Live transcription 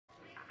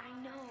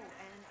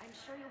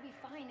sure you'll be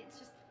fine. It's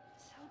just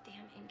so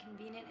damn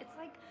inconvenient. It's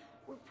like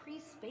we're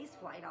pre-space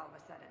flight all of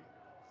a sudden.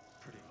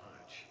 Pretty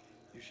much.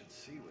 You should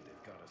see what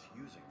they've got us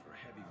using for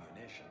heavy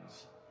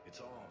munitions. It's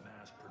all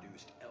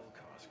mass-produced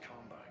LCOS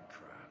combine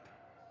crap.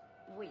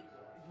 Wait,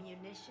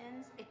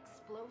 munitions?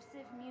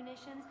 Explosive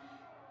munitions?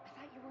 I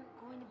thought you weren't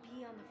going to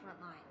be on the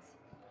front lines.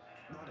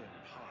 Not in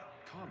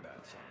hot combat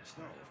zones,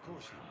 no, of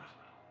course not.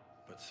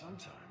 But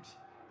sometimes,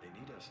 they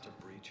need us to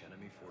breach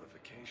enemy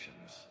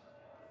fortifications.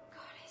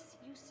 Goddess,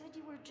 you said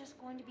you were just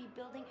going to be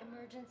building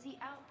emergency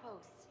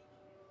outposts.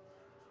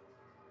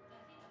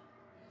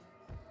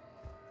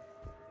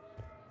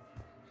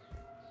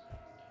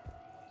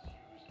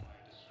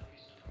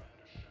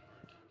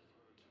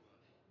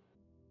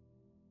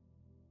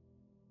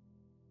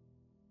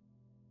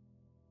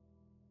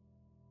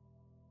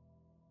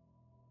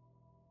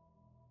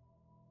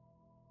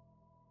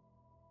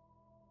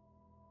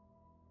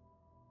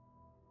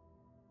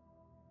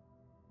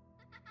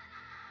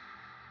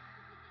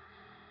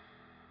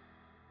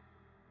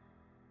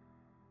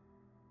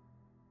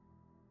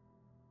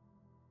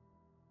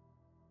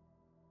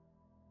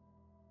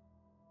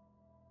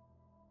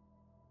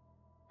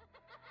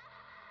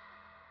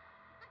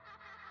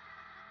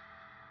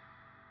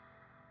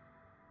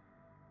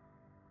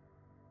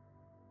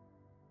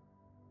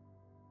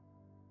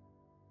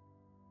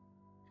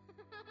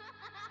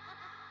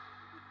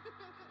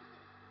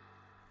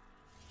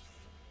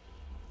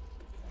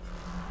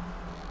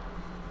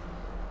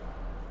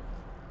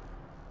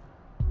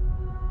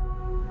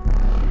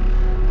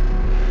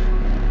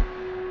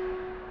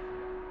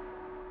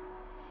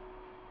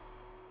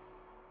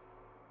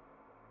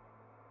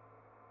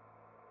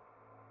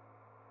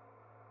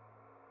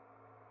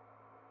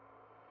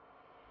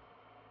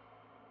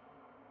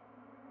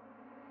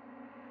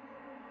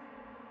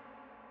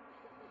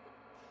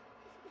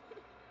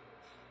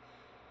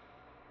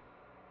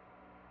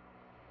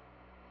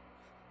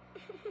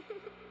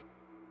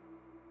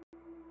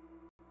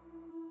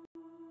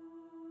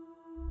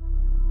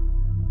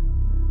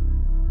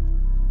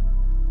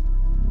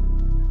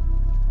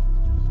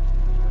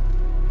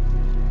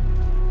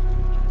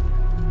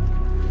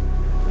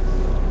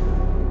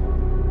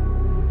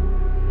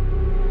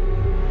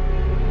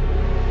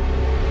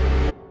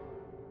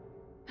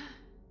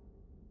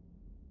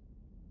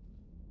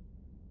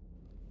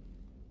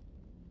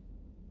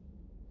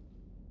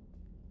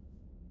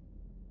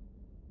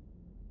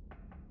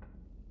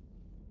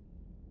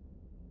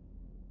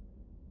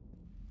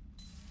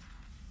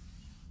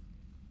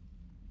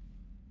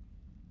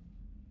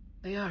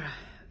 Liara,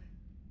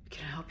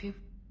 can I help you?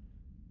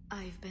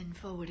 I've been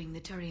forwarding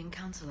the Turian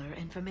Councilor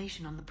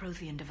information on the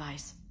Prothean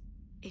device.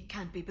 It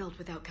can't be built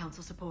without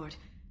Council support,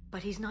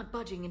 but he's not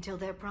budging until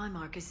their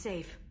Primarch is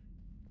safe.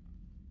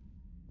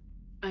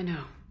 I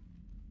know.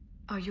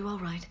 Are you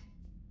alright?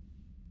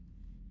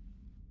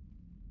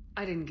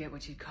 I didn't get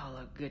what you'd call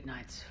a good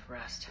night's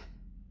rest.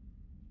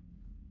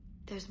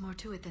 There's more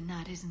to it than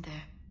that, isn't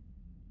there?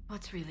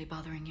 What's really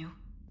bothering you?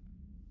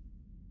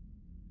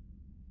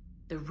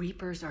 The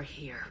Reapers are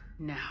here,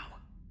 now.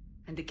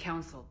 And the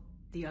Council,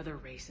 the other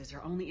races,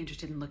 are only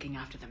interested in looking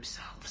after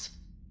themselves.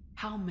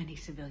 How many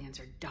civilians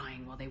are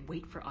dying while they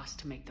wait for us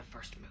to make the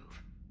first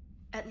move?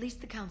 At least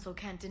the Council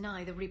can't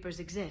deny the Reapers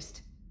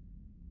exist.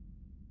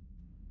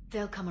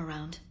 They'll come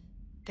around.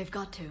 They've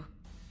got to.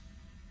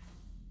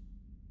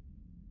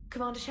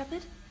 Commander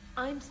Shepard,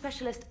 I'm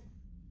Specialist...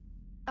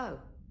 Oh.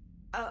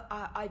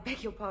 I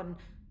beg your pardon.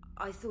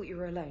 I thought you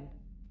were alone.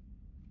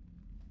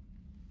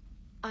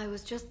 I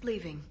was just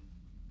leaving.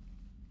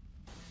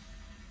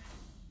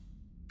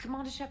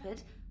 Commander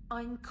Shepard,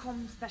 I'm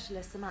Comm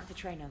Specialist Samantha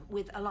Trainer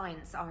with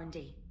Alliance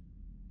R&D.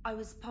 I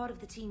was part of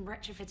the team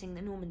retrofitting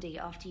the Normandy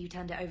after you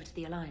turned it over to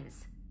the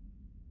Alliance.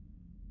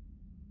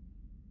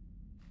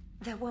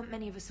 There weren't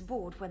many of us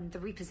aboard when the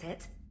Reapers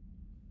hit.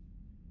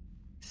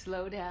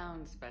 Slow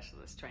down,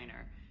 Specialist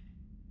Trainer.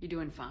 You're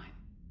doing fine.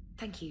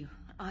 Thank you.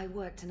 I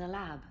worked in a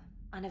lab.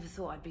 I never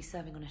thought I'd be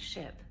serving on a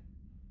ship.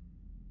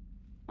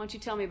 Why don't you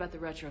tell me about the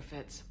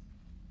retrofits?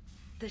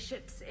 The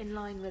ship's in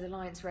line with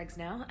Alliance regs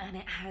now, and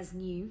it has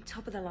new,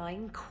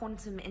 top-of-the-line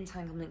quantum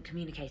entanglement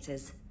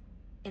communicators.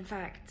 In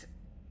fact,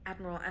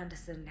 Admiral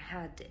Anderson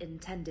had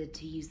intended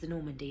to use the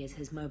Normandy as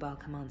his mobile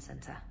command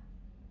center.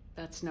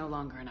 That's no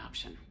longer an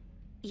option.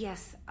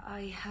 Yes,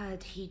 I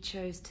heard he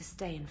chose to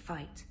stay and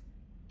fight.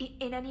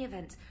 In any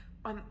event,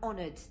 I'm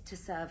honored to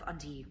serve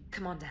under you,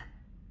 Commander.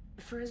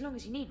 For as long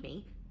as you need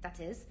me, that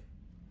is.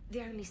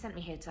 They only sent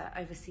me here to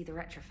oversee the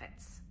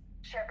retrofits.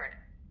 Shepard,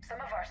 some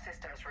of our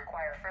systems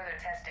require further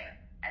testing,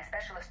 and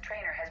Specialist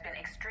Trainer has been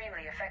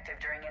extremely effective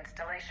during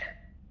installation.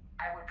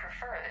 I would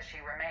prefer that she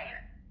remain.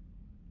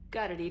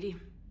 Got it, EDI.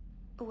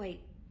 Oh,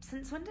 wait,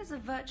 since when does a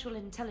virtual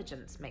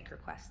intelligence make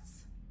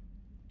requests?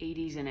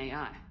 EDI's an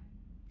AI.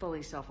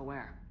 Fully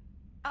self-aware.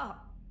 Oh,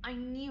 I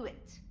knew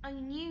it. I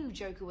knew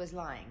Joker was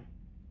lying.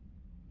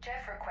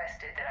 Jeff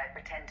requested that I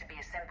pretend to be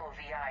a simple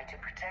VI to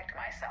protect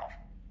myself.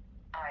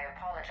 I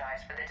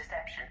apologize for the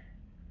deception.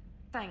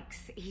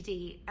 Thanks,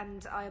 ED,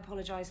 and I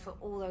apologize for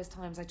all those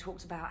times I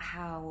talked about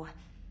how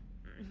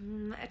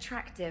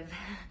Attractive,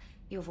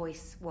 your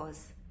voice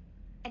was.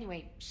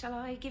 Anyway, shall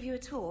I give you a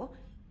tour?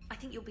 I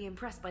think you'll be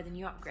impressed by the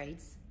new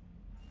upgrades.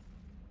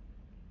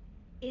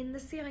 In the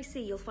CIC,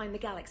 you'll find the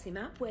galaxy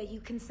map where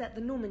you can set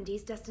the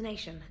Normandy's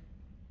destination.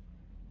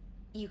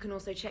 You can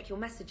also check your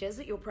messages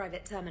at your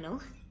private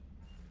terminal.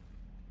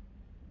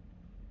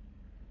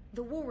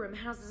 The War Room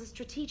houses a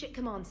strategic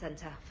command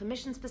center for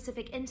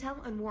mission-specific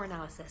intel and war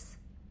analysis.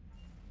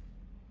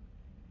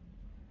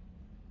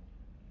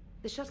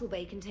 The shuttle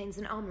bay contains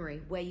an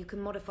armory where you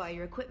can modify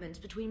your equipment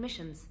between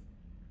missions.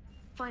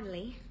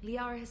 Finally,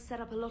 Liara has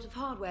set up a lot of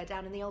hardware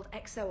down in the old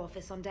XO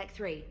office on Deck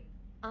 3.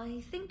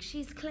 I think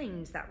she's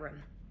claimed that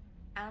room.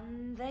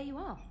 And there you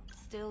are.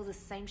 Still the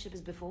same ship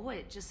as before,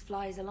 it just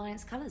flies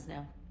Alliance colors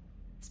now.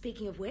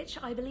 Speaking of which,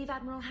 I believe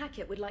Admiral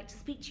Hackett would like to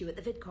speak to you at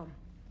the VidCom.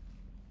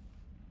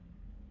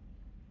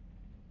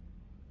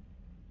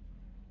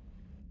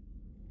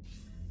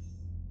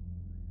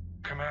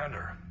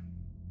 Commander,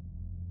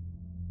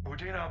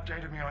 Udina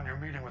updated me on your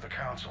meeting with the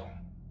Council.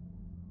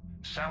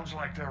 Sounds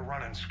like they're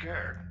running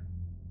scared.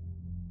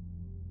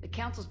 The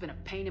Council's been a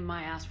pain in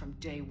my ass from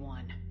day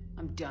one.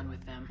 I'm done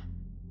with them.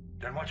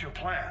 Then what's your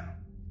plan?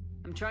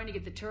 I'm trying to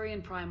get the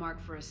Turian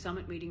Primarch for a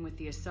summit meeting with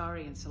the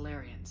Asari and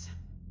Solarians.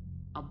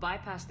 I'll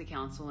bypass the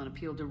Council and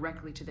appeal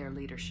directly to their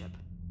leadership.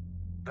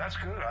 That's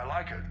good, I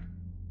like it.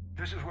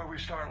 This is where we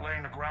start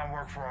laying the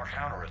groundwork for our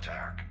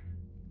counterattack.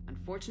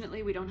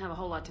 Unfortunately, we don't have a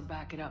whole lot to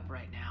back it up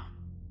right now.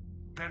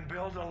 Then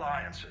build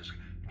alliances.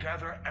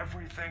 Gather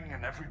everything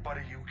and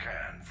everybody you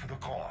can for the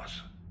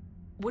cause.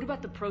 What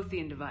about the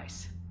Prothean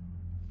device?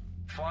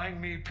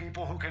 Find me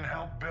people who can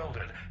help build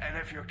it, and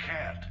if you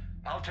can't,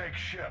 I'll take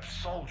ships,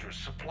 soldiers,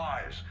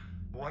 supplies,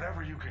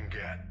 whatever you can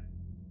get.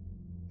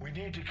 We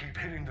need to keep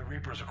hitting the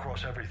Reapers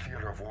across every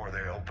theater of war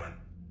they open.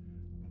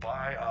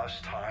 Buy us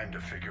time to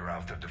figure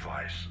out the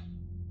device.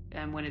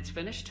 And when it's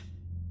finished?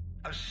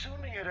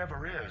 Assuming it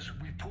ever is,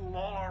 we pool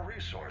all our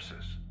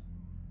resources.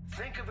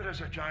 Think of it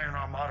as a giant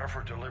armada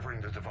for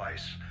delivering the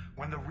device,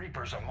 when the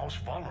Reapers are most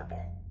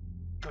vulnerable.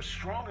 The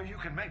stronger you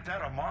can make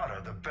that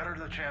armada, the better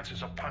the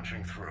chances of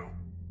punching through.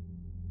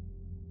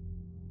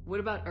 What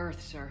about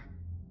Earth, sir?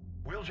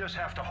 We'll just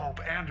have to hope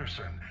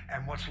Anderson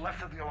and what's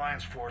left of the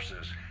Alliance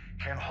forces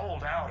can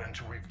hold out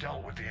until we've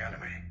dealt with the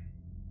enemy.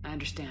 I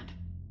understand.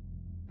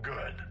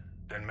 Good.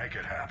 Then make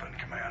it happen,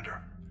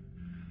 Commander.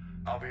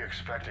 I'll be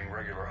expecting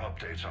regular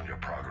updates on your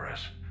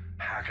progress.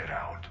 Hack it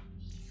out.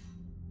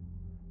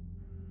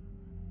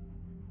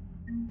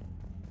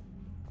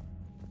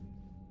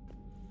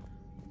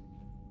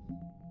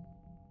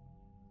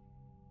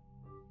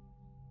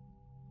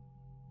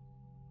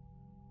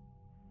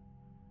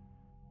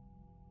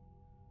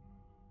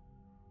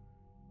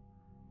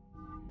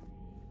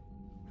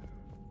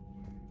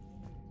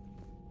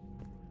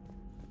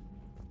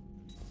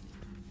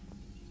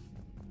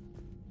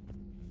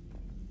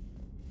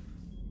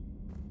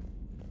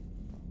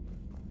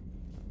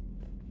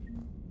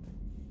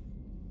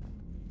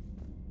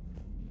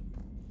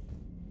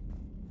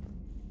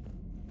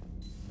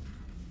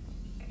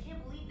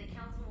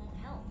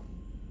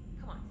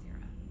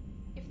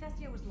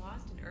 Was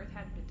lost and Earth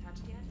hadn't been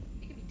touched yet,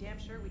 you could be damn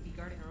sure we'd be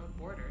guarding our own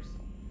borders.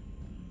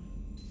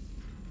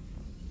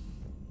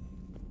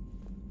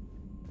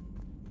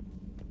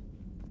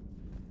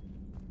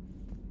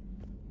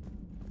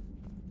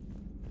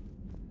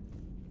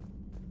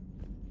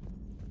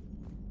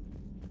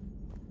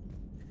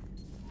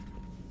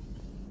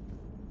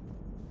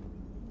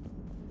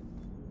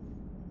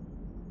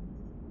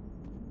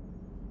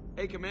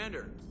 Hey,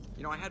 Commander.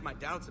 You know, I had my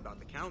doubts about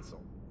the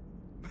Council.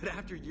 But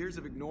after years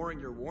of ignoring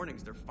your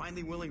warnings, they're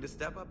finally willing to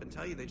step up and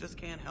tell you they just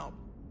can't help.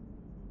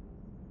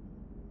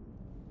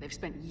 They've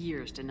spent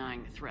years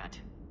denying the threat.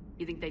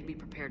 You think they'd be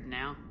prepared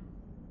now?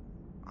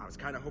 I was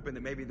kind of hoping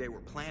that maybe they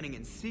were planning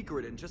in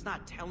secret and just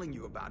not telling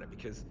you about it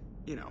because,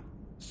 you know,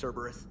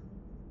 Cerberus.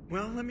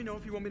 Well, let me know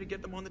if you want me to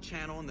get them on the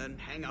channel and then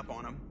hang up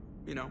on them,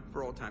 you know,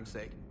 for old time's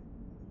sake.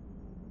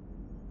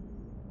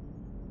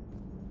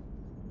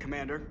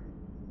 Commander?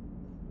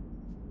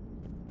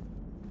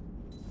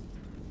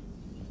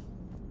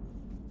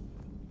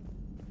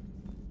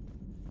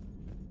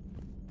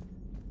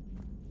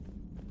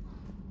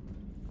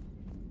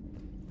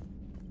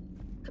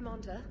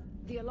 Commander,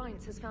 the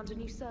Alliance has found a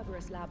new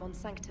Cerberus lab on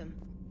Sanctum.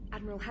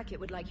 Admiral Hackett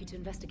would like you to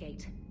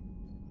investigate.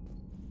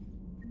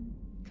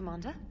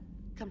 Commander,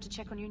 come to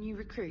check on your new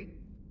recruit?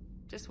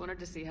 Just wanted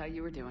to see how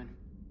you were doing.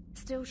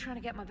 Still trying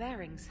to get my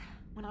bearings.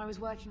 When I was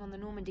working on the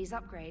Normandy's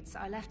upgrades,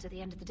 I left at the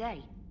end of the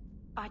day.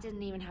 I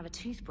didn't even have a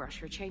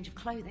toothbrush or a change of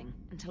clothing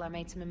until I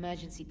made some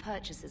emergency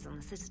purchases on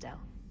the Citadel.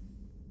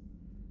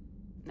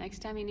 Next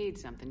time you need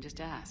something,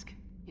 just ask.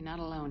 You're not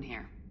alone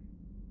here.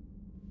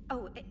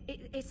 Oh,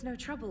 it's no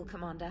trouble,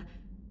 Commander.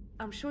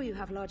 I'm sure you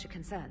have larger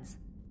concerns.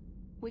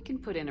 We can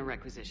put in a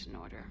requisition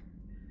order.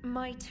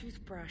 My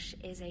toothbrush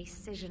is a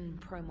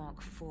Cision Pro Mark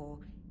IV.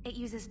 It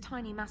uses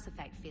tiny Mass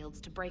Effect fields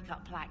to break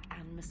up plaque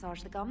and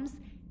massage the gums.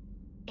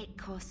 It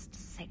costs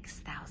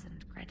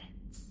 6,000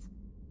 credits.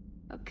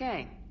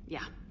 Okay,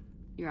 yeah.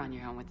 You're on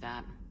your own with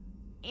that.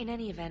 In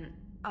any event,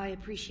 I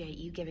appreciate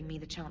you giving me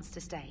the chance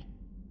to stay.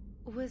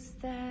 Was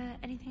there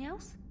anything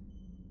else?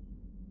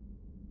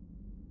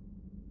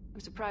 I'm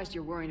surprised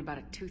you're worrying about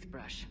a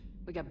toothbrush.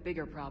 We got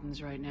bigger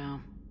problems right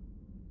now.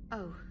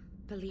 Oh,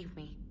 believe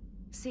me.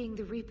 Seeing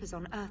the Reapers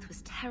on Earth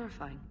was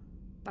terrifying.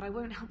 But I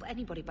won't help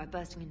anybody by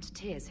bursting into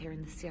tears here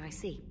in the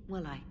CIC,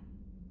 will I?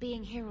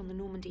 Being here on the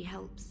Normandy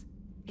helps.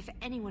 If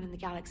anyone in the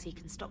galaxy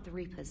can stop the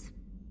Reapers,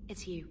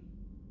 it's you.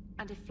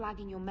 And if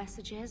flagging your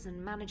messages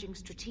and managing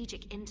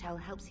strategic intel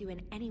helps you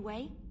in any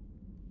way,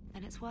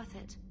 then it's worth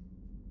it.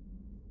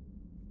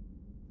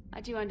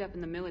 How'd you end up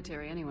in the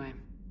military anyway?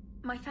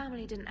 My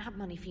family didn't have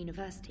money for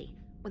university.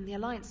 When the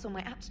Alliance saw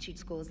my aptitude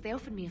scores, they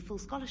offered me a full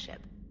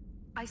scholarship.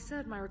 I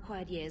served my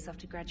required years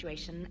after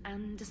graduation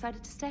and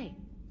decided to stay.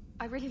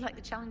 I really like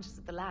the challenges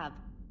of the lab.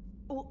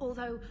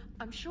 Although,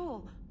 I'm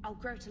sure I'll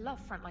grow to love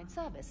frontline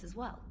service as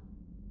well.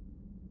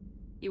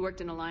 You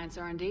worked in Alliance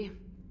R&D?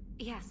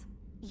 Yes.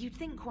 You'd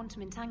think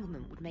quantum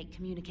entanglement would make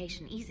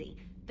communication easy,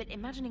 but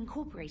imagine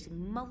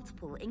incorporating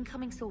multiple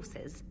incoming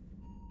sources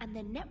and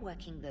then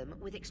networking them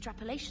with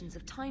extrapolations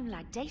of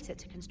time-lag data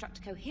to construct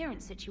a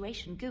coherent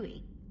situation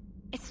GUI.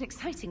 It's an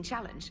exciting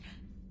challenge.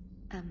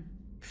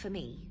 For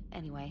me,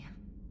 anyway.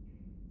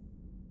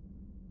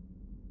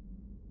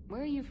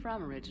 Where are you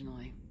from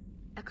originally?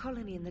 A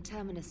colony in the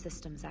Terminus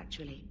systems,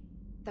 actually.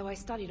 Though I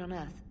studied on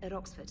Earth, at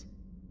Oxford.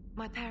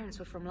 My parents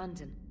were from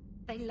London.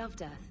 They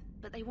loved Earth,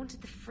 but they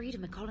wanted the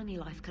freedom a colony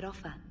life could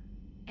offer.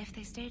 If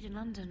they stayed in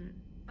London,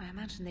 I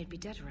imagine they'd be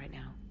dead right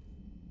now.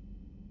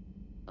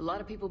 A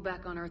lot of people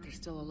back on Earth are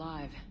still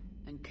alive,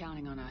 and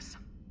counting on us.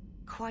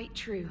 Quite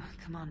true,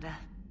 Commander.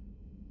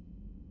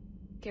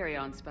 Carry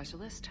on,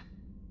 Specialist.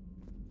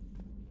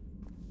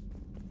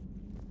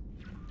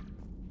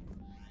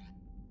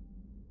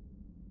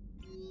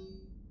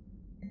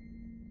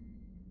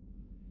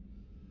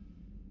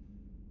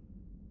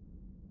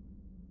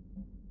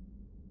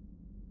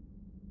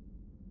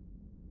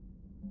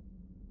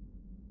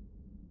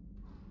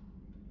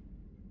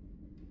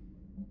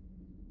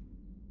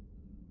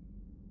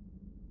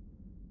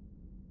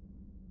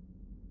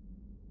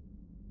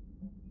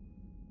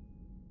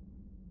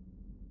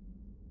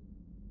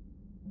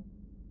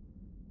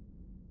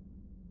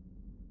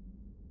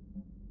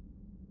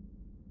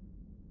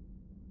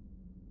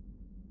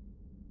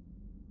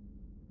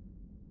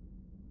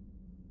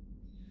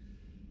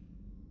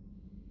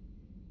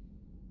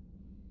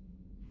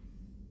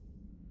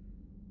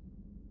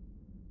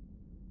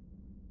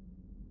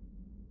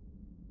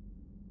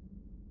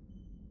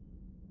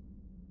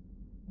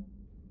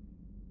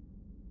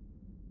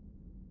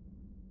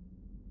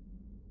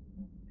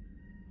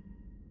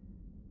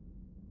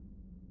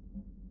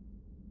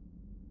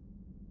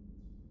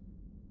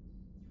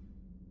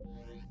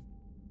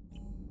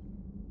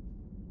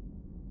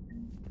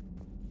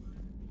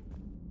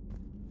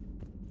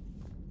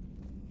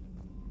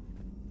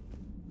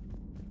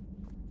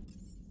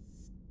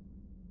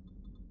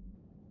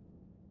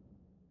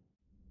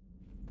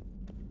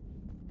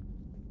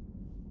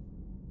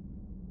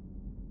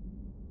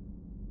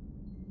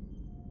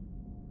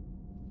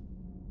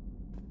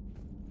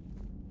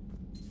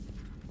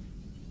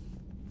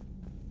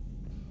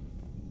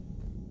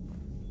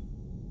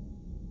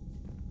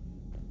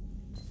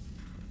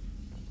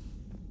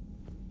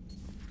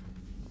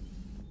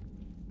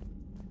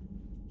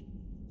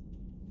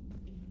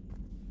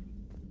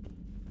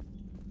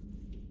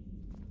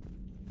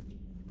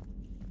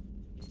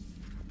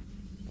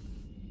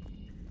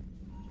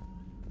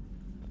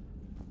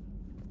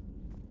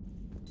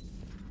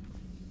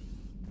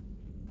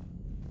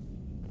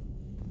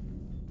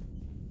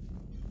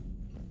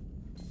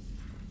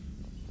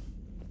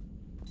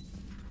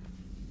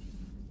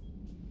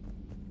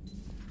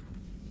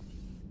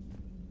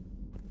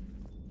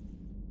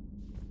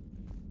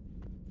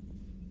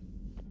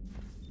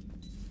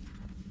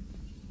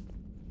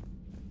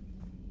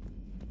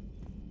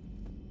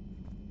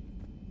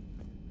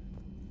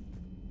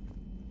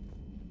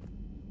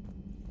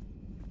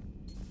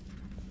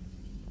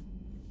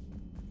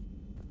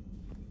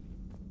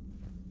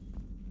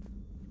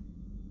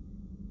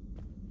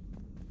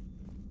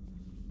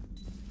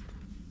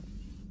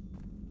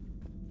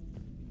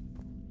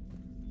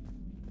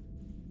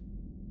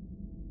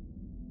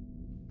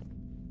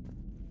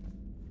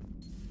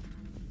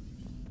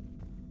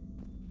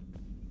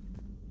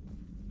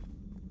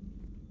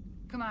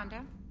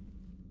 Commander?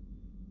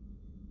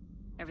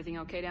 Everything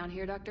okay down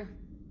here, Doctor?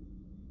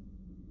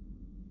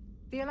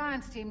 The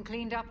Alliance team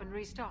cleaned up and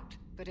restocked,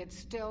 but it's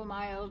still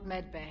my old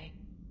med bay.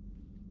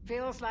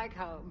 Feels like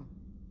home.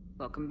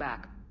 Welcome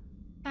back.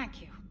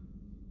 Thank you.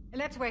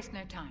 Let's waste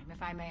no time.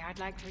 If I may, I'd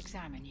like to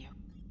examine you.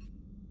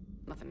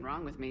 Nothing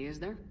wrong with me, is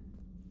there?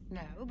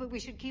 No, but we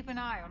should keep an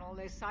eye on all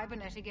those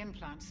cybernetic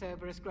implants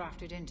Cerberus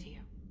grafted into you.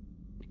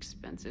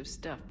 Expensive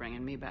stuff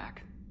bringing me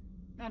back.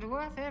 And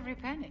worth every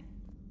penny.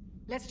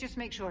 Let's just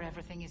make sure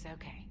everything is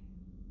okay.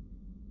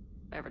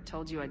 I ever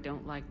told you I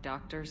don't like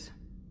doctors?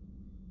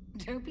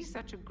 Don't be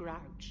such a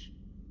grouch.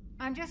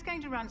 I'm just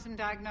going to run some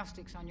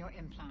diagnostics on your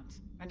implants,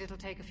 and it'll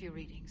take a few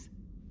readings.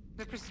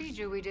 The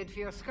procedure we did for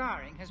your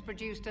scarring has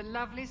produced a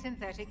lovely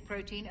synthetic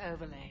protein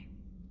overlay.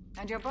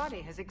 And your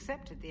body has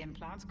accepted the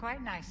implants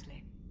quite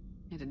nicely.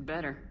 It had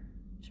better.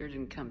 Sure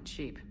didn't come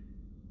cheap.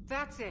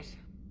 That's it.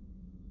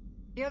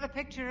 You're the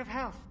picture of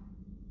health.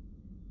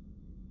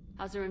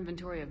 How's our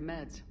inventory of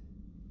meds?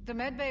 The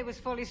medbay was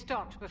fully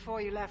stocked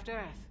before you left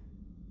Earth.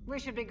 We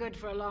should be good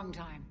for a long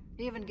time,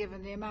 even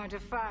given the amount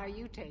of fire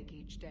you take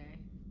each day.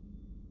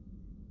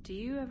 Do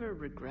you ever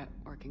regret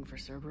working for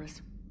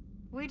Cerberus?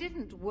 We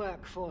didn't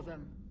work for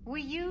them.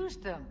 We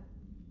used them.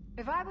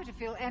 If I were to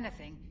feel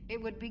anything,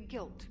 it would be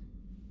guilt.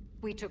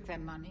 We took their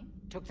money,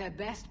 took their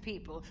best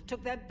people,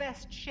 took their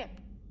best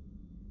ship.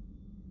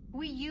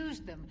 We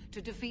used them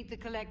to defeat the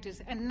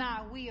Collectors, and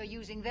now we are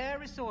using their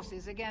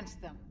resources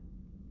against them.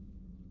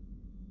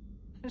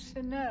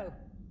 So no,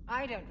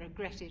 I don't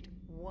regret it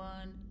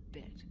one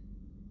bit.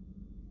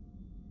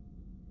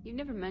 You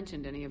never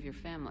mentioned any of your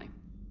family.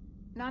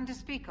 None to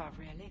speak of,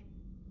 really.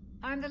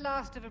 I'm the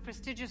last of a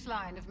prestigious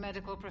line of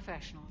medical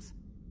professionals.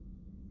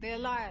 The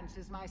Alliance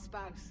is my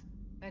spouse,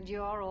 and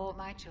you're all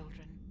my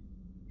children.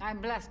 I'm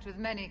blessed with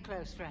many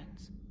close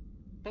friends.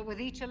 But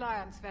with each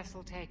Alliance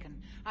vessel taken,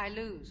 I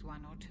lose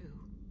one or two.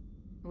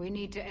 We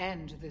need to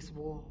end this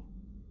war.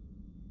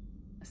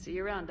 I'll see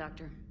you around,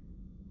 Doctor.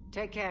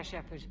 Take care,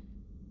 Shepard.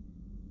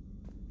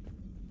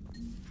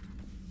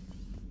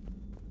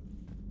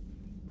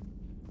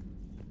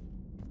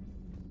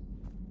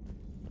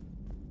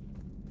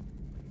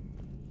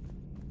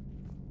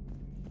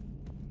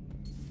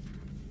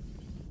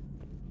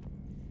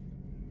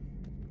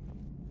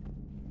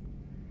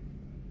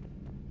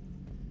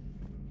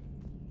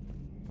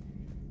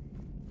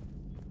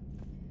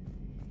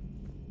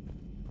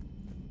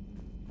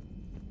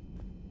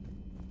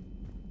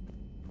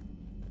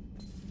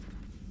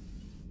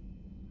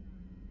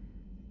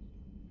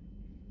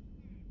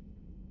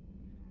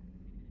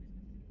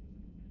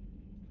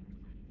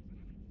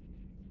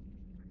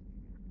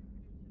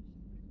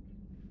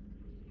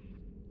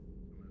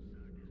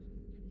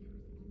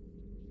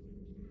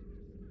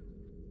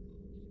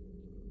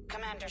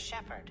 Commander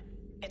Shepard,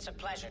 it's a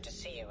pleasure to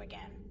see you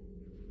again.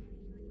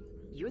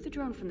 You're the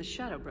drone from the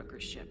Shadow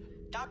Broker's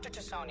ship. Dr.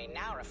 T'Soni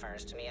now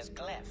refers to me as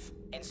Glyph,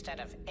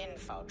 instead of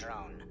Info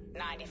Drone,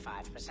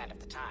 95% of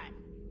the time.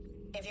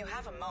 If you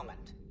have a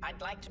moment,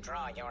 I'd like to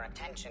draw your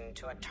attention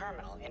to a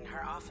terminal in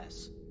her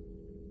office.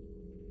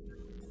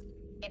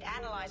 It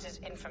analyzes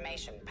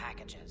information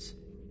packages.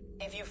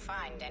 If you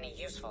find any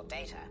useful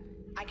data,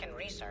 I can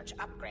research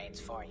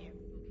upgrades for you.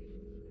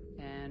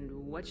 And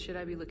what should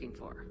I be looking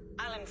for?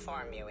 I'll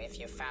inform you if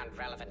you've found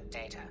relevant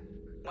data.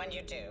 When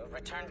you do,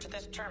 return to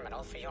this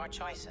terminal for your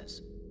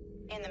choices.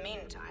 In the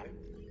meantime,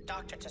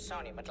 Dr.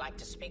 T'Soni would like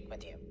to speak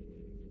with you.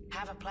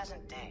 Have a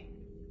pleasant day.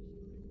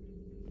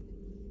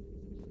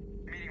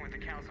 Meeting with the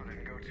Council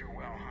didn't go too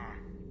well, huh?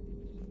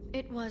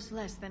 It was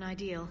less than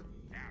ideal.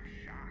 I'm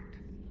shocked.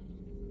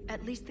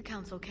 At least the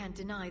Council can't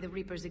deny the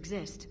Reapers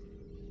exist.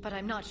 But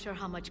I'm not sure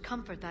how much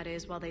comfort that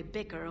is while they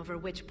bicker over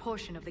which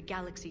portion of the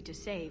galaxy to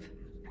save.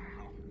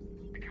 Wow.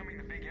 Becoming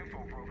the big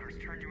info broker's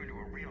turned you into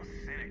a real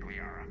cynic,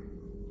 Liara.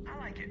 I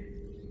like it.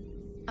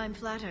 I'm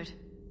flattered.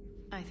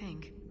 I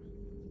think.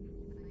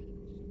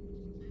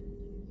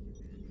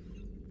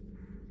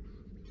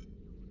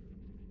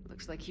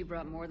 Looks like you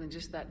brought more than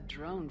just that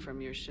drone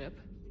from your ship.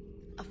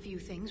 A few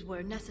things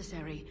were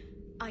necessary.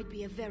 I'd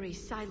be a very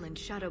silent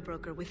shadow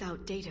broker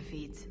without data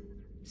feeds.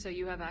 So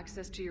you have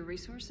access to your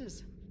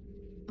resources?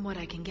 What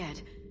I can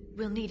get.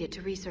 We'll need it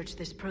to research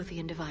this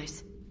Prothean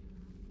device.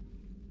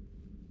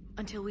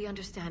 Until we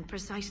understand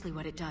precisely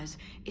what it does,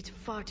 it's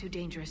far too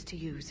dangerous to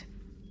use.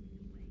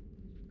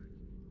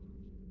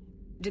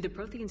 Did the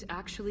Protheans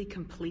actually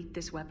complete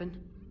this weapon?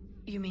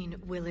 You mean,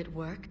 will it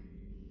work?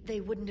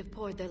 They wouldn't have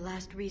poured their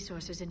last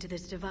resources into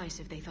this device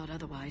if they thought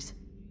otherwise.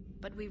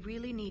 But we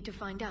really need to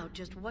find out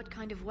just what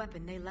kind of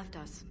weapon they left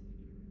us.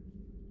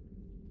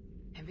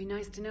 It'd be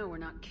nice to know we're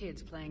not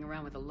kids playing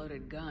around with a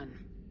loaded gun.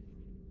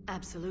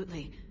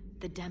 Absolutely.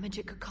 The damage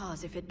it could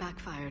cause if it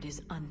backfired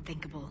is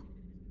unthinkable.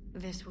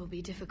 This will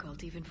be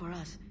difficult even for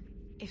us.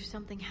 If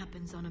something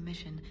happens on a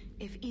mission,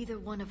 if either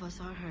one of us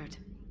are hurt,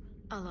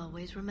 I'll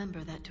always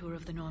remember that tour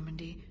of the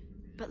Normandy.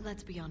 But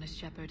let's be honest,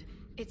 Shepard.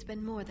 It's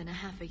been more than a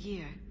half a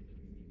year.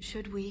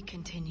 Should we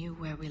continue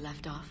where we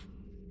left off?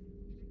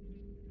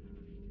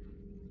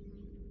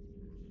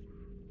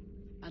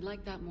 I'd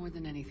like that more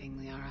than anything,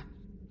 Liara.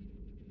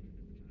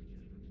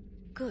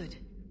 Good.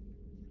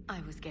 I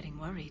was getting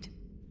worried.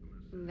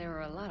 There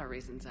were a lot of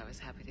reasons I was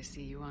happy to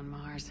see you on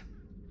Mars.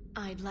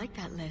 I'd like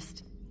that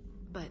list.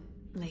 But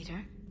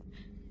later?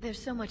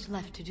 There's so much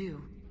left to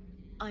do.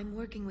 I'm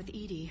working with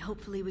EDI.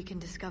 Hopefully we can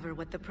discover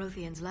what the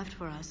Protheans left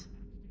for us.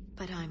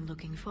 But I'm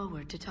looking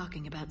forward to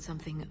talking about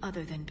something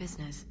other than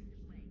business.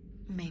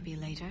 Maybe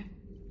later?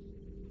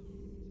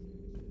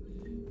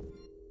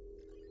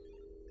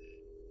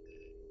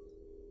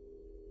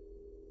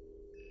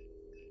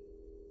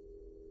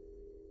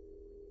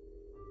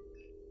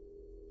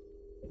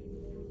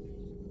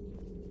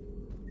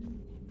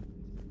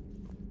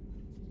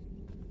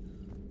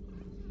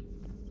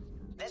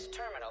 This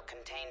terminal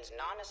contains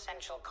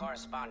non-essential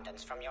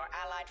correspondence from your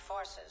allied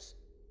forces.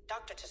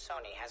 Dr.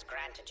 T'Soni has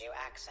granted you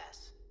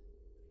access.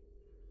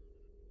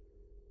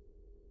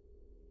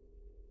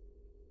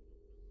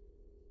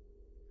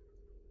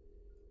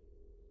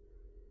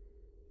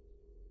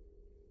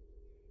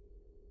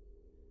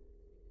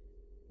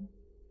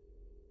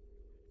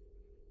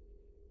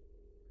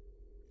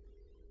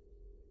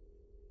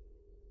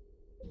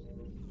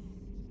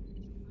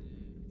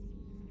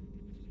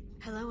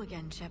 Hello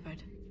again,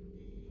 Shepard.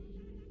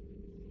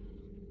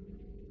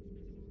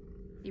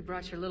 You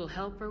brought your little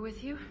helper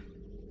with you?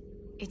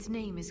 Its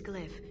name is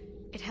Glyph.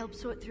 It helped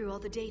sort through all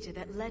the data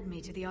that led me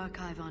to the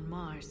archive on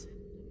Mars.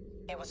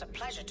 It was a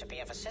pleasure to be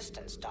of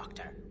assistance,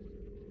 Doctor.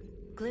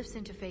 Glyph's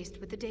interfaced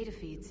with the data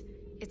feeds.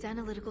 Its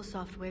analytical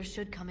software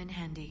should come in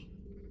handy.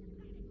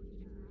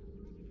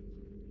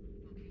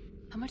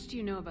 How much do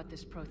you know about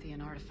this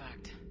Prothean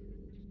artifact?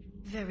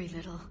 Very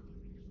little.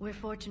 We're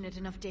fortunate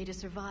enough data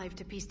survived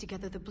to piece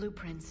together the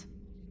blueprints.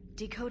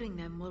 Decoding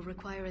them will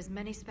require as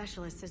many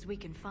specialists as we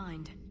can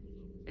find.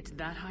 It's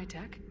that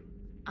high-tech?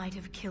 I'd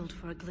have killed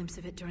for a glimpse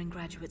of it during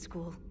graduate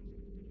school.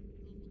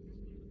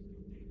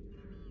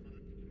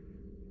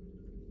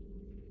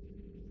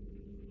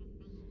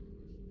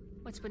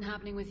 What's been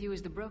happening with you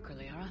as the broker,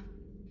 Liara?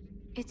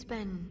 It's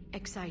been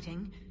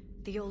exciting.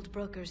 The old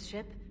broker's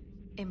ship.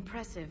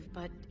 Impressive,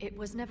 but it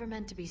was never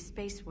meant to be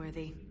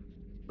space-worthy.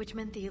 Which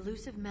meant the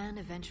elusive man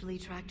eventually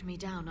tracked me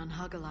down on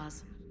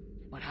Hagalaz.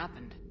 What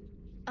happened?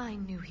 I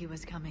knew he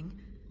was coming.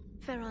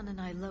 Farron and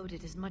I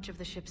loaded as much of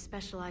the ship's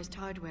specialized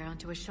hardware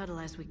onto a shuttle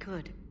as we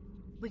could.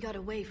 We got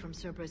away from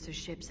Cerberus'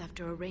 ships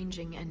after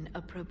arranging an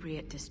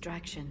appropriate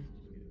distraction.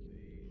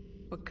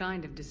 What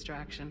kind of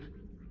distraction?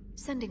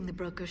 Sending the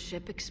broker's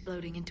ship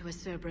exploding into a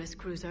Cerberus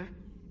cruiser.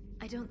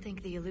 I don't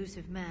think the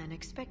elusive man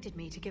expected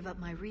me to give up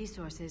my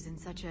resources in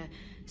such a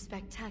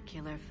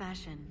spectacular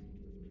fashion.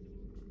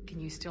 Can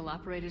you still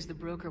operate as the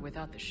broker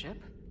without the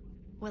ship?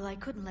 Well, I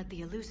couldn't let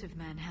the elusive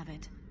man have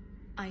it.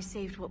 I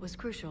saved what was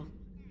crucial.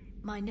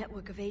 My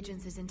network of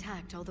agents is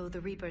intact, although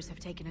the Reapers have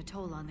taken a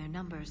toll on their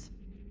numbers.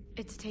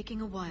 It's taking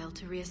a while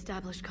to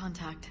re-establish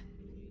contact.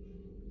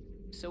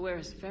 So where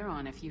is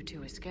Farron if you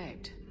two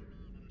escaped?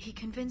 He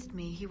convinced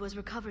me he was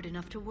recovered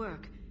enough to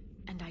work,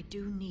 and I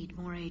do need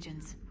more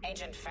agents.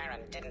 Agent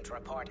Farron didn't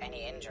report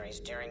any injuries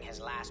during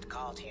his last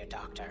call to you,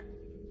 Doctor.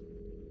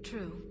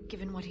 True.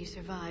 Given what he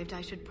survived,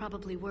 I should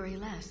probably worry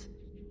less.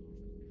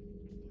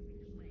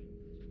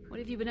 What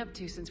have you been up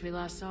to since we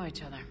last saw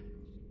each other?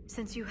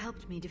 Since you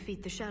helped me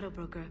defeat the Shadow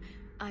Broker,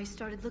 I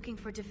started looking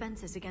for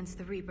defenses against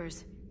the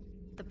Reapers.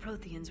 The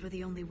Protheans were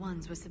the only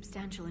ones with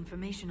substantial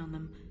information on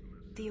them.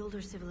 The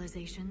older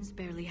civilizations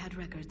barely had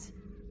records.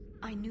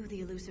 I knew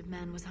the elusive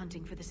man was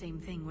hunting for the same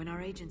thing when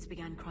our agents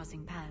began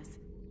crossing paths.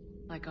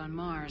 Like on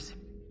Mars.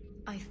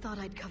 I thought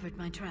I'd covered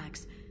my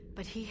tracks,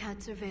 but he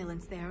had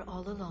surveillance there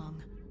all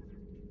along.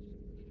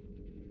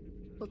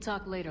 We'll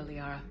talk later,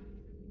 Liara.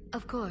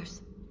 Of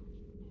course.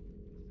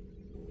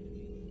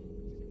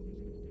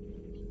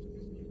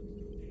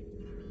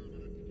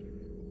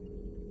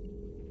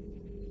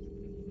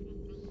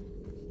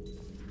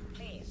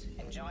 Please,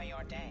 enjoy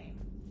your day.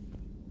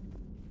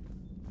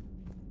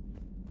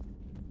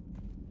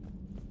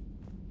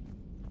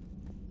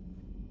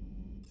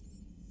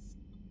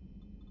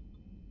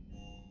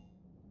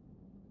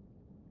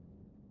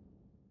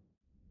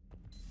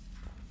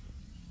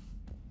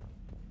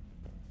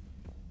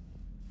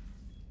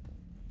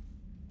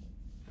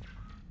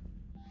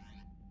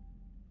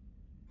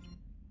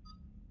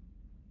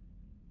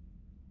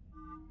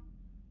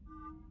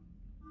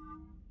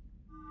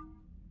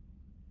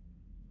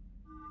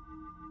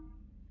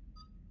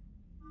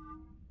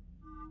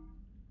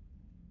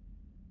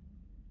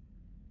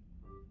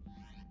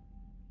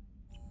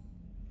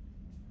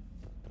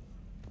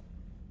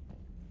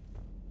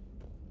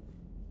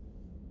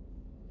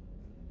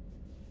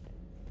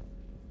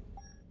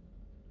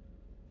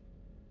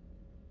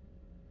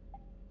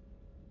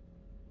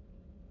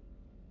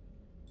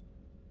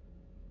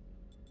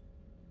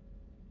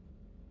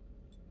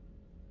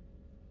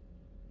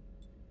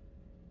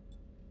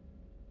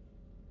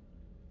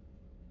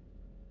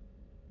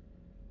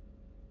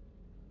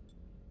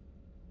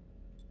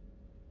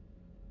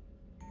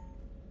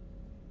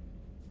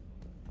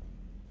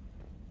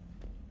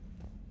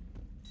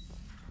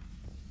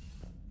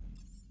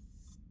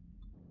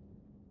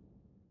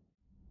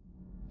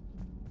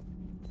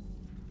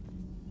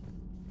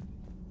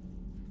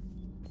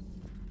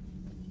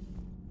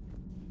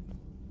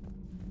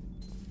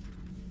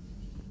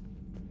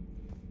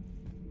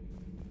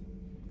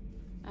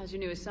 How's your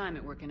new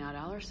assignment working out,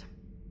 Allers?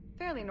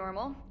 Fairly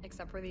normal,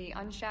 except for the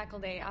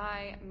unshackled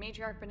AI,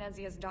 Matriarch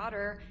Benezia's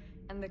daughter,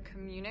 and the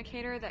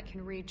communicator that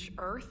can reach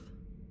Earth.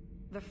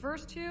 The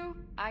first two,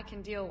 I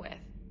can deal with.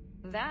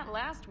 That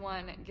last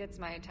one gets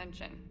my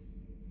attention.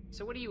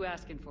 So what are you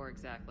asking for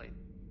exactly?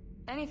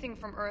 Anything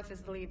from Earth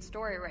is the lead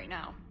story right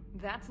now.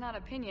 That's not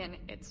opinion,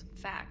 it's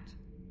fact.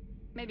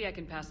 Maybe I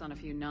can pass on a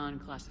few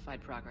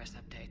non-classified progress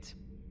updates.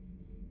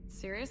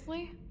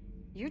 Seriously?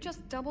 You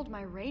just doubled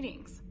my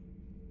ratings.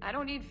 I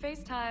don't need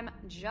FaceTime,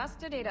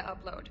 just a data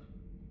upload.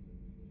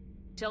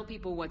 Tell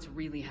people what's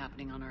really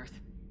happening on Earth.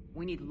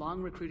 We need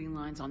long recruiting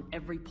lines on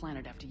every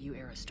planet after you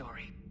air a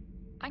story.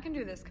 I can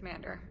do this,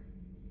 Commander.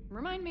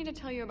 Remind me to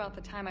tell you about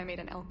the time I made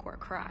an Elcor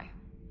cry.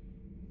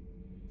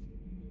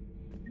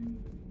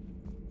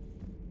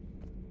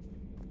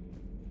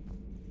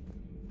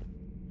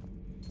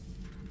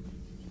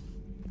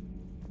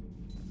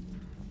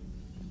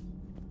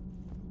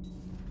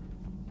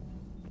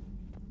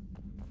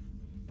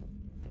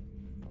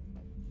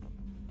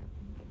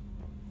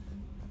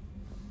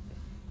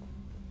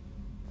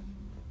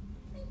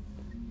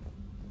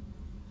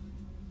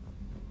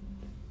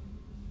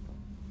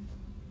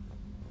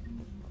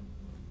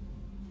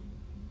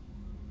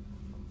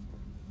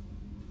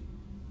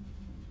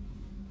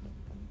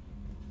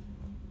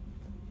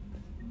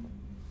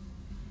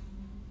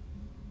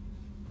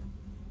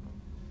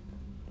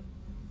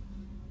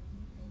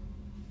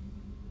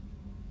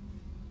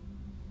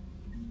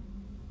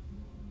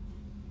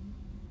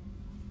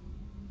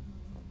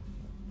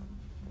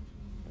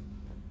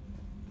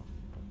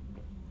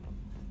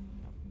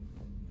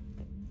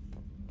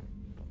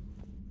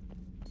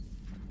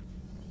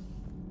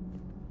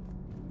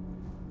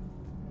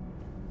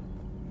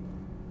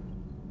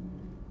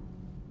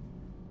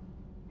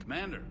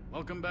 Commander,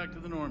 welcome back to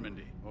the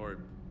Normandy. Or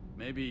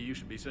maybe you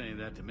should be saying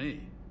that to me.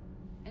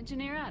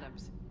 Engineer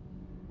Adams,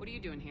 what are you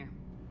doing here?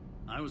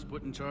 I was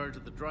put in charge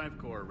of the drive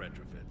core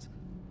retrofits.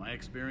 My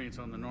experience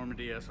on the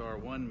Normandy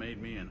SR-1 made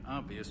me an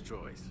obvious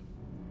choice.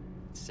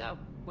 So,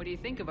 what do you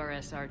think of our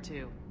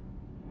SR-2?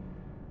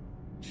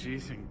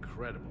 She's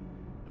incredible.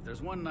 If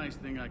there's one nice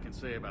thing I can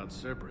say about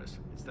Cerberus,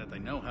 it's that they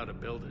know how to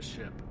build a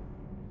ship.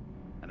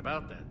 And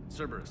about that,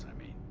 Cerberus, I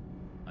mean,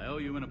 I owe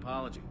you an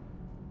apology.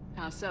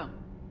 How so?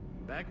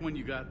 Back when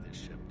you got this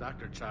ship,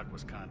 Dr. Chalk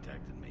was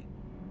contacting me,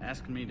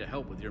 asking me to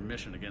help with your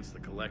mission against the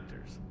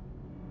Collectors.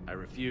 I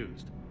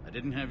refused. I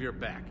didn't have your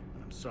back,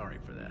 and I'm sorry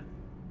for that.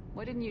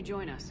 Why didn't you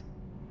join us?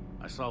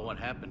 I saw what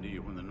happened to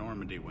you when the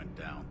Normandy went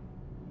down.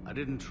 I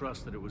didn't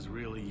trust that it was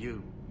really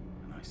you,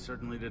 and I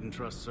certainly didn't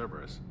trust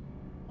Cerberus.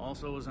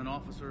 Also, as an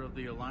officer of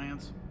the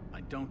Alliance,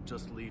 I don't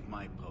just leave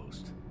my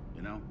post,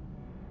 you know?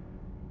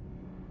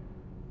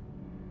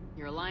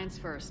 Your Alliance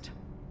first.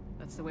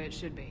 That's the way it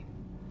should be.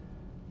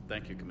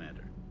 Thank you,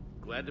 Commander.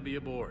 Glad to be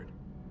aboard.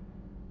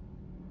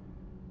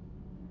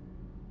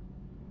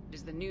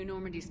 Does the new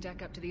Normandy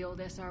stack up to the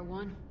old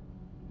SR-1?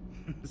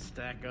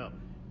 Stack up.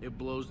 It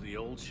blows the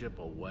old ship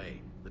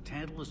away. The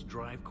Tantalus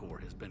drive core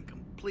has been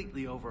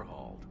completely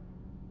overhauled.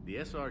 The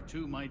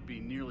SR-2 might be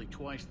nearly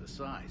twice the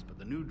size, but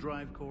the new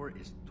drive core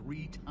is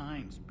 3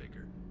 times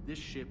bigger. This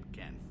ship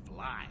can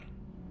fly.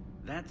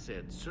 That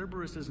said,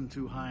 Cerberus isn't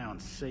too high on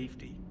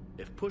safety.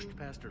 If pushed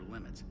past her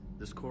limits,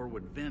 this core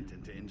would vent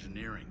into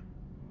engineering.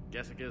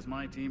 Guess it gives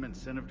my team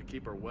incentive to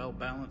keep her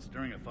well-balanced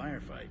during a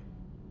firefight.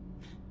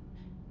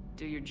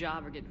 Do your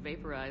job or get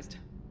vaporized.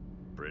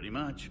 Pretty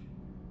much.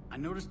 I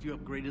noticed you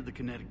upgraded the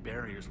kinetic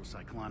barriers with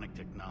cyclonic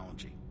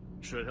technology.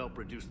 Should help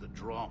reduce the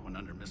draw when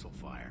under missile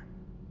fire.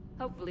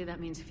 Hopefully that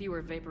means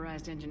fewer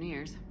vaporized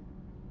engineers.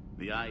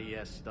 The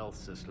IES stealth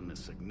system is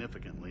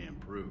significantly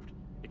improved.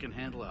 It can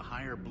handle a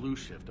higher blue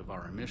shift of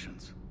our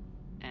emissions.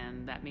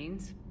 And that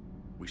means?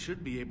 We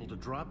should be able to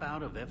drop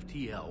out of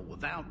FTL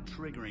without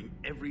triggering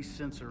every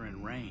sensor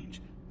in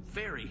range.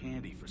 Very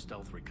handy for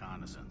stealth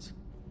reconnaissance.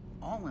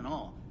 All in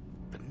all,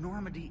 the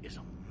Normandy is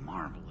a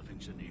marvel of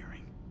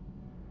engineering.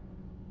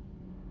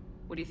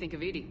 What do you think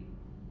of EDI?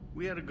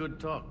 We had a good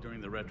talk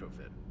during the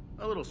retrofit.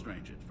 A little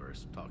strange at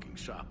first, talking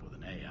shop with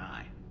an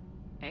AI.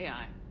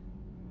 AI?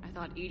 I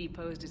thought EDI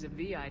posed as a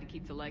VI to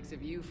keep the likes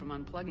of you from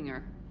unplugging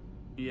her.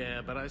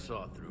 Yeah, but I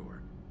saw through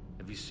her.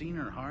 Have you seen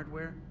her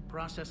hardware?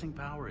 Processing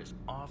power is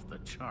off the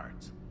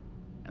charts.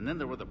 And then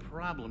there were the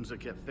problems that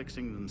kept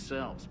fixing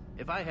themselves.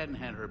 If I hadn't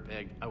had her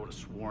pegged, I would have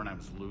sworn I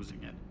was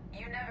losing it.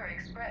 You never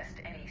expressed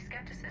any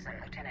skepticism,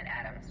 Lieutenant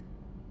Adams.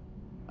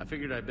 I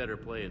figured I'd better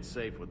play it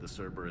safe with the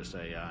Cerberus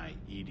AI,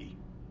 EDI.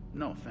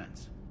 No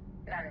offense.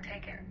 None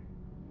taken.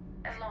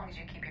 As long as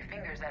you keep your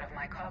fingers out of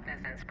my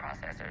cognizance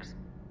processors.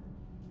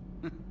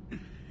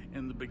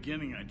 In the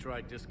beginning, I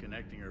tried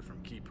disconnecting her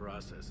from key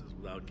processes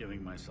without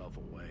giving myself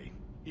away.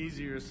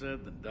 Easier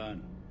said than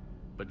done.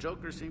 But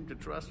Joker seemed to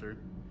trust her,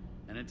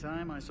 and in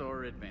time I saw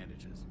her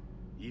advantages.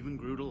 Even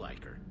grew to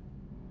like her.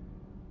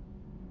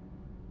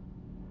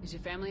 Is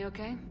your family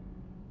okay?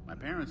 My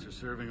parents are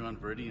serving on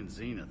Viridian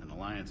Zenith, an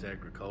Alliance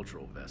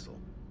agricultural vessel.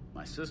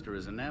 My sister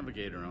is a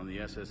navigator on the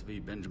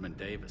SSV Benjamin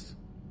Davis.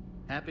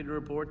 Happy to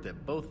report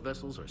that both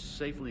vessels are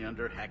safely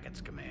under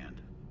Hackett's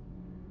command.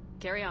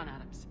 Carry on,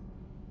 Adams.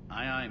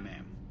 Aye, aye,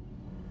 ma'am.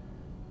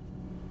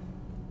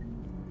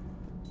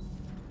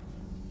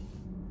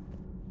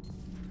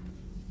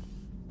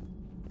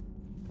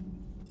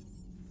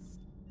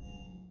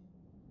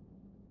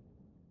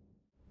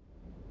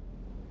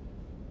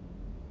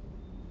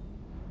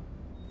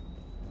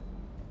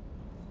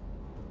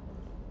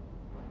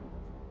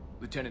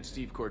 Lieutenant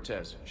Steve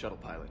Cortez, shuttle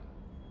pilot.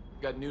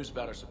 Got news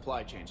about our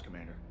supply chains,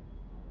 Commander.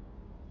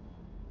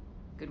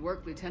 Good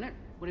work, Lieutenant.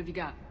 What have you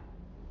got?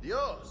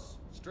 Dios,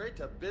 straight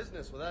to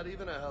business without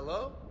even a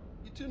hello?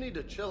 You two need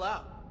to chill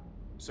out.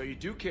 So you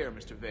do care,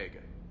 Mr. Vega?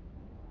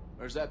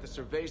 Or is that the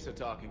Cerveza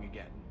talking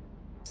again?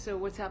 So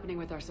what's happening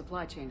with our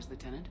supply chains,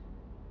 Lieutenant?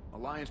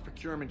 Alliance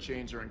procurement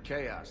chains are in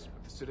chaos,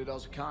 but the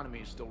Citadel's economy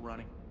is still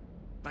running.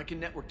 I can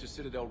network to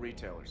Citadel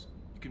retailers.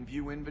 You can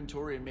view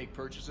inventory and make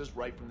purchases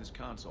right from this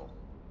console.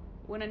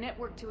 When I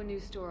network to a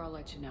new store, I'll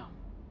let you know.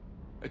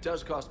 It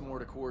does cost more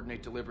to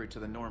coordinate delivery to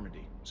the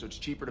Normandy, so it's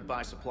cheaper to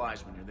buy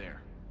supplies when you're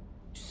there.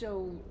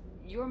 So,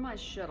 you're my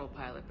shuttle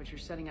pilot, but you're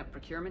setting up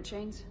procurement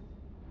chains?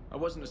 I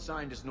wasn't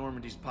assigned as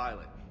Normandy's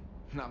pilot.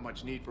 Not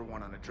much need for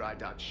one on a dry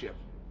dock ship.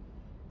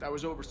 I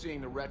was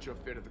overseeing the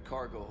retrofit of the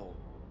cargo hold.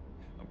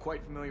 I'm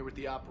quite familiar with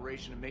the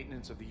operation and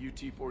maintenance of the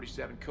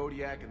UT-47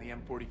 Kodiak and the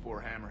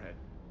M44 Hammerhead.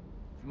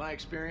 From my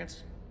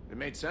experience, it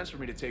made sense for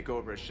me to take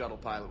over as shuttle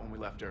pilot when we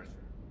left Earth.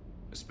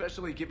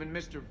 Especially given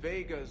Mr.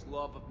 Vega's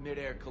love of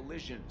mid-air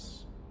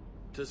collisions.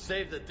 To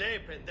save the day,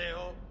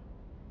 pendejo.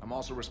 I'm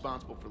also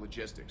responsible for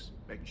logistics,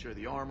 making sure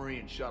the armory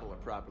and shuttle are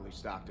properly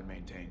stocked and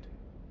maintained.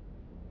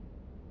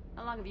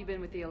 How long have you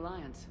been with the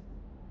Alliance?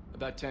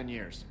 About 10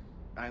 years.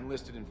 I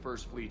enlisted in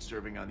First Fleet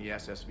serving on the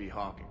SSV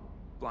Hawking,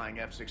 flying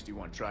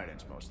F-61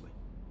 Tridents mostly.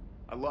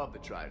 I love the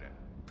Trident.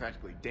 It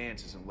practically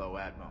dances in low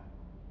atmo.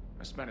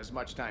 I spent as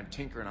much time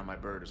tinkering on my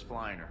bird as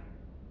flying her.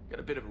 Got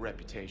a bit of a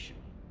reputation.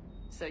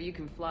 So you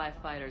can fly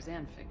fighters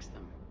and fix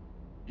them?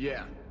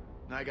 Yeah,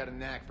 and I got a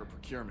knack for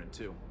procurement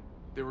too.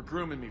 They were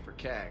grooming me for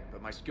CAG,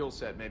 but my skill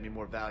set made me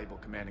more valuable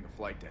commanding a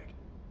flight deck.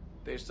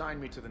 They assigned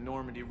me to the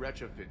Normandy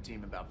Retrofit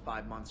team about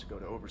 5 months ago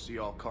to oversee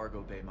all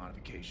cargo bay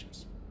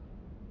modifications.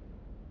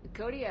 The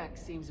Kodiak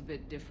seems a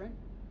bit different.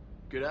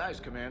 Good eyes,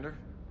 Commander.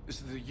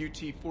 This is the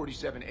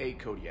UT-47A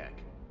Kodiak.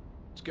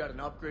 It's got an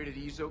upgraded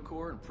EZO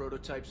core and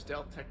prototype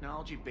stealth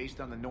technology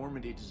based on the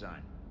Normandy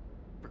design.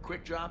 For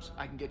quick drops,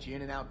 I can get you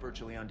in and out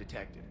virtually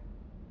undetected.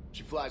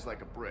 She flies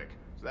like a brick,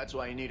 so that's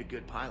why you need a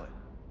good pilot.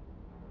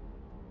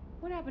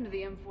 What happened to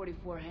the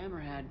M44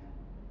 Hammerhead?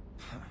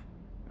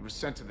 It was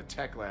sent to the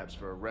tech labs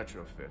for a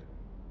retrofit.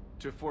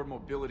 To afford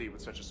mobility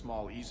with such a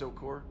small EZO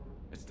core,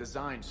 its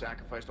design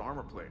sacrificed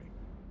armor plating.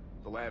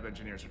 The lab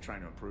engineers are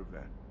trying to improve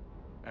that.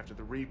 After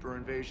the Reaper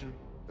invasion,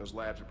 those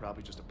labs are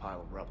probably just a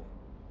pile of rubble.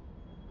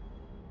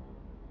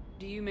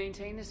 Do you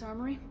maintain this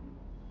armory?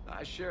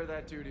 I share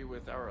that duty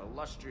with our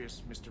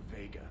illustrious Mr.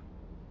 Vega.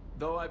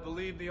 Though I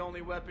believe the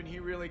only weapon he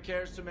really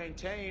cares to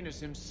maintain is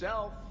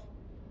himself.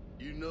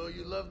 You know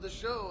you love the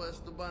show,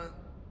 Esteban.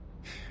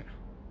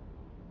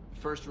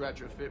 The first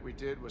retrofit we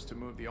did was to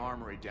move the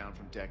armory down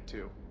from Deck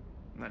 2.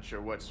 I'm not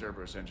sure what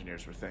Cerberus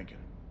engineers were thinking.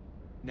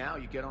 Now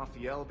you get off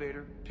the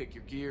elevator, pick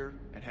your gear,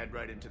 and head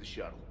right into the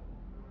shuttle.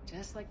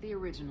 Just like the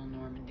original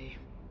Normandy.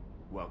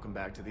 Welcome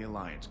back to the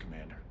Alliance,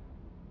 Commander.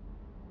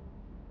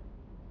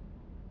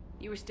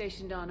 You were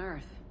stationed on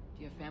Earth.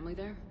 Do you have family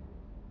there?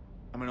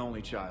 I'm an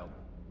only child.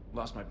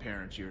 Lost my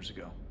parents years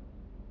ago.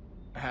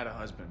 I had a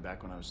husband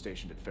back when I was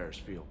stationed at Ferris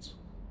Fields.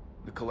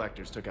 The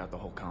Collectors took out the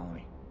whole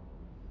colony.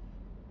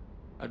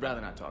 I'd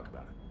rather not talk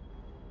about it.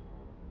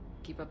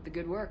 Keep up the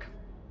good work.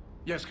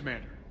 Yes,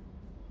 Commander.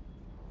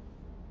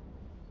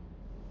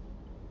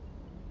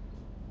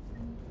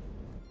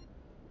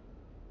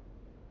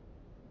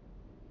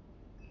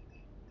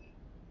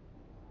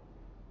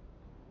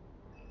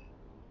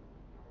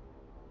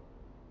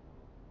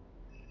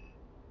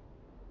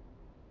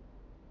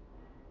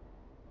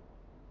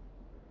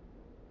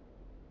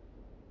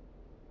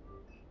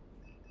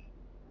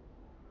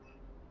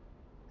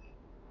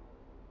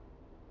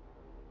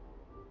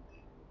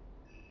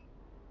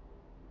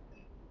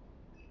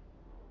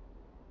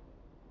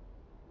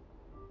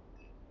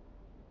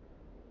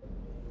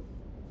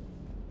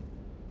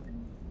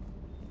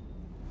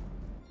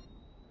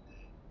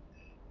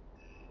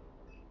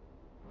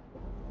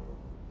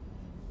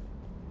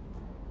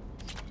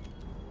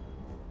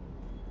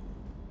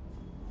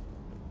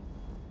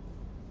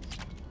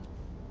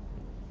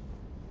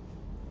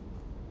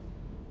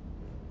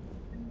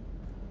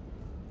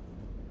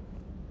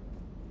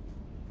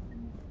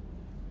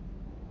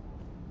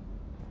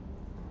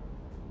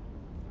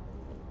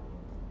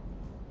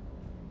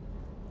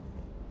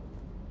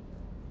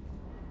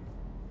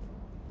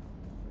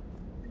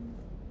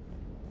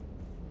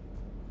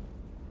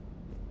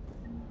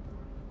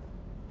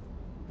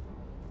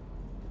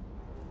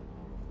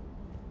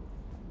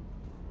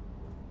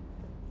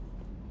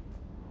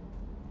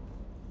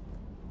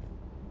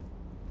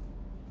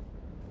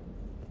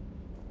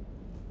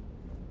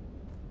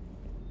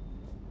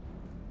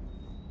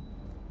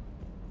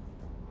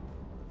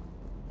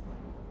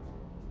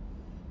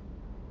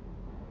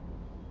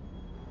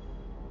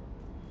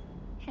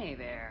 Hey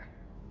there.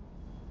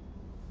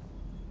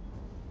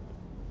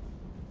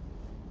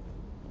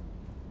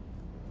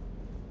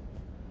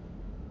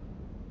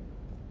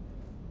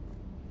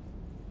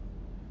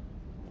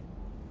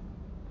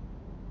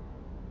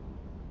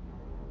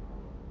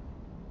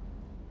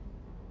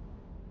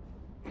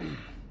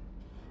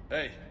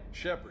 Hey,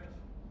 Shepard.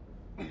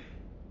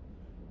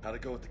 How'd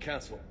it go with the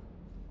Council?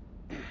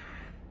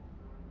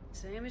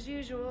 Same as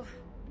usual.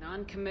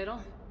 Non-committal,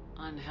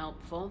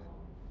 Unhelpful.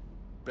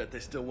 Bet they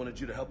still wanted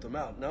you to help them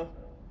out, no?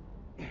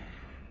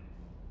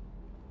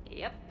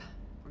 Yep.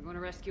 We're going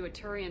to rescue a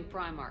Turian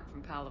Primarch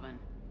from Palaven.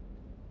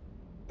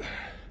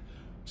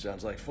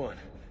 Sounds like fun.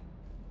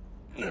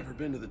 Never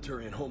been to the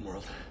Turian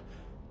homeworld.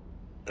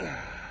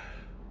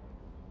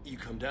 You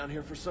come down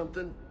here for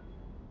something?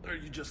 Or are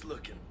you just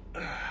looking?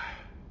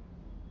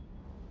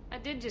 I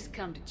did just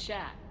come to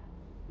chat,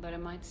 but I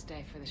might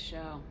stay for the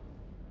show.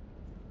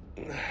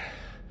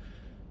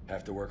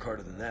 Have to work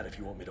harder than that if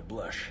you want me to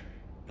blush.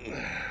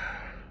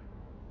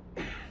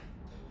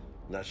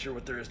 Not sure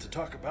what there is to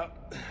talk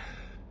about.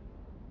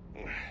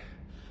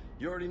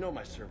 You already know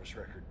my service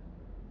record.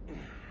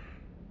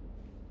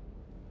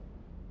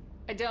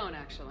 I don't,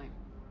 actually.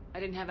 I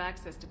didn't have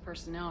access to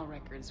personnel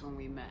records when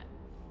we met.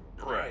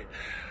 Right.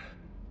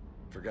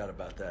 Forgot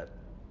about that.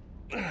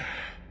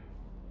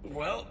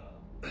 Well...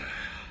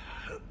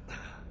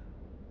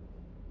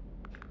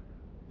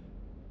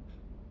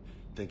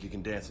 Think you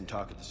can dance and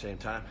talk at the same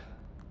time?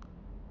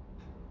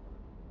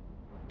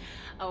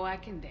 Oh, I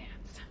can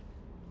dance.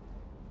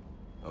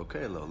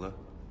 Okay, Lola.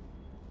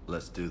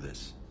 Let's do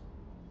this.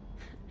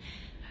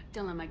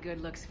 Don't let my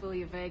good looks fool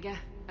you, Vega.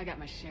 I got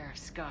my share of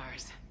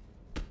scars.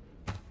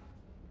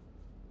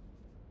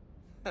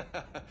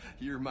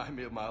 You remind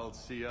me of my old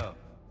CO.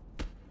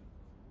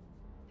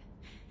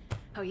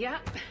 Oh, yeah?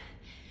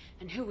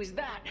 And who was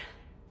that?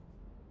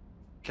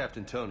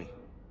 Captain Tony.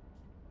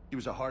 He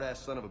was a hard-ass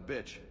son of a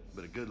bitch,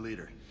 but a good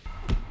leader.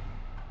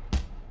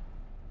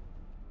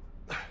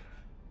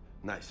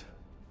 Nice.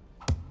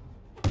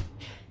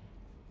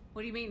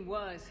 What do you mean,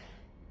 was?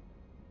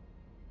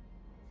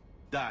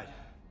 Died.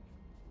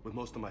 With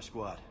most of my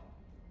squad.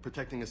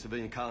 Protecting a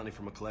civilian colony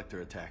from a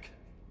collector attack.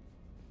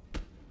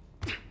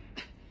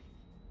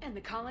 And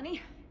the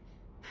colony?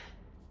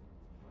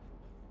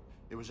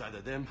 It was either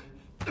them,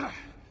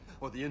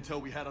 or the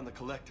intel we had on the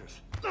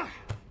collectors.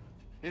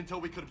 Intel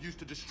we could have used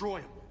to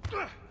destroy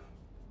them.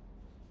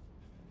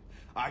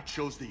 I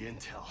chose the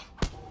intel.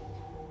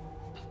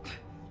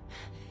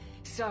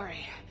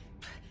 Sorry.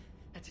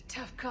 That's a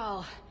tough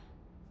call.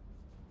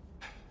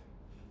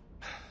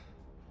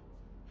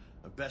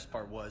 The best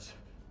part was,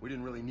 we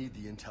didn't really need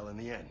the intel in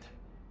the end.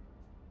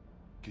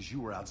 Because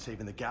you were out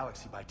saving the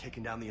galaxy by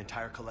taking down the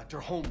entire collector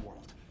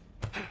homeworld.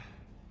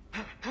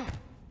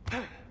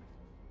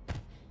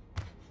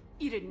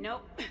 You didn't know.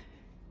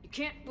 You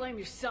can't blame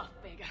yourself,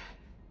 Vega.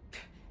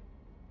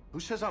 Who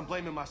says I'm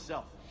blaming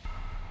myself?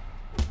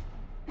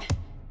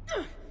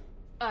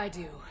 I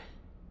do.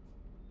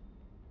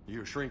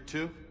 You a shrink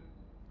too?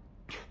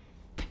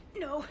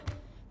 No,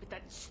 but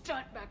that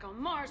stunt back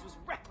on Mars was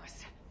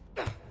reckless.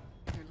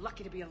 You're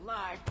lucky to be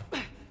alive.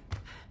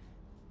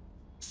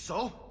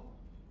 So?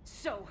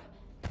 So,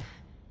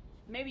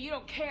 maybe you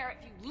don't care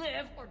if you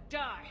live or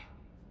die.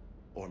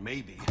 Or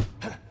maybe...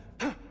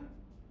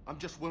 I'm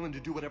just willing to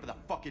do whatever the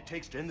fuck it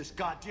takes to end this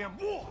goddamn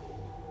war!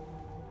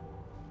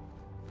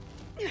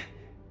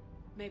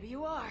 Maybe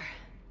you are.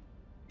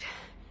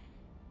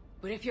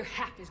 But if you're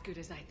half as good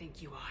as I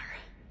think you are,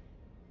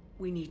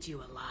 we need you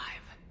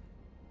alive.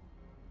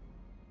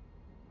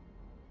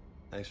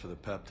 Thanks for the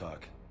pep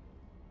talk.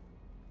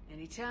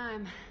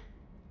 Anytime.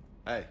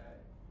 Hey.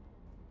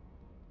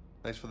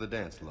 Thanks for the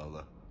dance,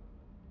 Lola.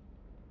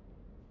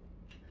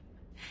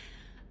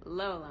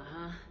 Lola,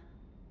 huh?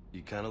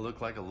 You kinda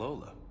look like a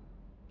Lola.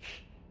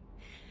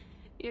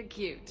 You're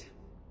cute.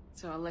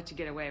 So I'll let you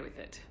get away with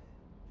it.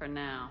 For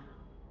now.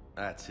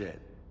 That's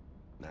it.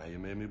 Now you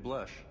made me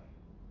blush.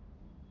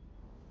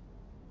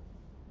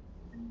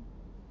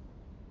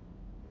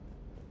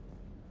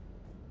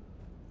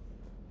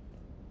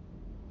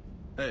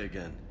 Hey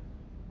again.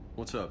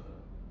 What's up?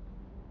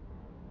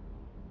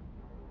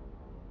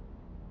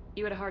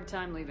 You had a hard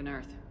time leaving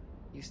Earth.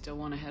 You still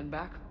want to head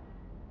back?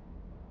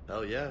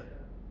 Hell yeah.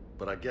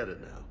 But I get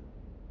it now.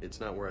 It's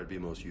not where I'd be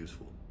most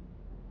useful.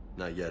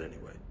 Not yet,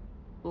 anyway.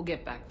 We'll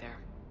get back there.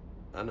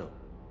 I know.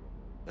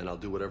 And I'll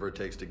do whatever it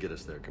takes to get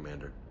us there,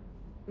 Commander.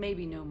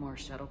 Maybe no more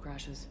shuttle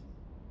crashes.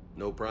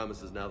 No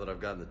promises now that I've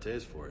gotten the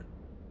taste for it.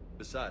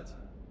 Besides,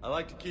 I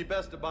like to keep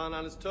Esteban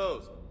on his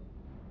toes.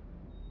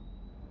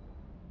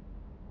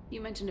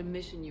 You mentioned a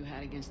mission you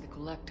had against the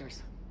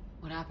Collectors.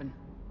 What happened?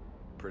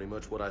 Pretty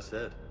much what I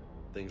said.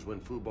 Things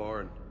went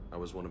foobar, and I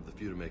was one of the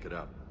few to make it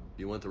out. If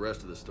you want the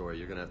rest of the story,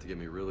 you're gonna have to get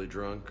me really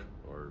drunk,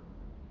 or...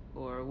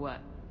 Or what?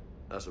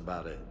 That's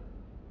about it.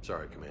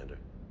 Sorry, Commander.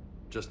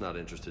 Just not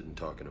interested in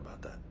talking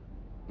about that.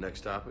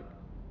 Next topic?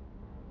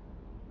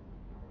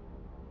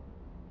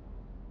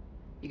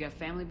 You got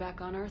family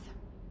back on Earth?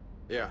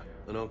 Yeah,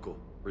 an uncle.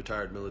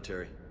 Retired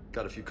military.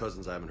 Got a few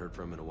cousins I haven't heard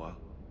from in a while.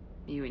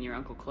 You and your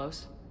uncle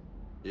close?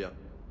 Yeah.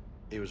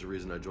 He was the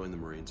reason I joined the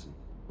Marines, and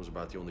was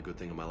about the only good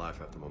thing in my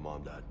life after my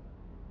mom died.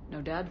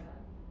 No dad?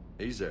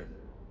 He's there.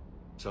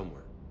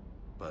 Somewhere.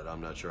 But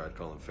I'm not sure I'd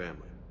call him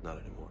family. Not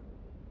anymore.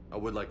 I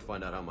would like to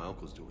find out how my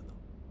uncle's doing, though.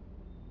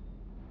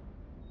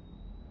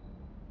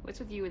 What's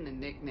with you and the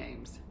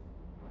nicknames?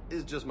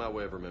 It's just my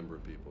way of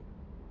remembering people.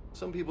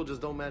 Some people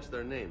just don't match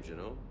their names, you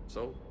know?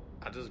 So,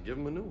 I just give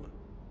them a new one.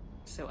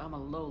 So I'm a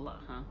Lola,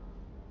 huh?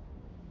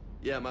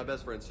 Yeah, my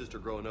best friend's sister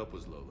growing up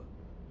was Lola.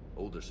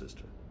 Older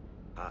sister.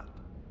 Hot.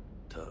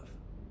 Tough.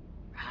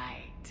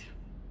 Right.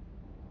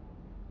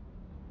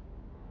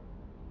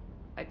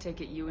 I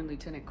take it you and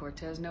Lieutenant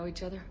Cortez know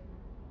each other?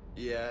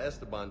 Yeah,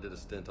 Esteban did a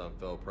stint on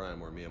Fel Prime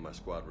where me and my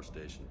squad were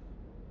stationed.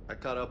 I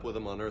caught up with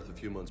him on Earth a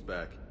few months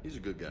back. He's a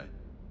good guy.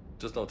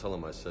 Just don't tell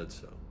him I said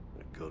so.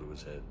 It'd go to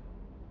his head.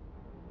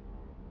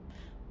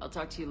 I'll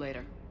talk to you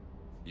later.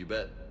 You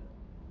bet.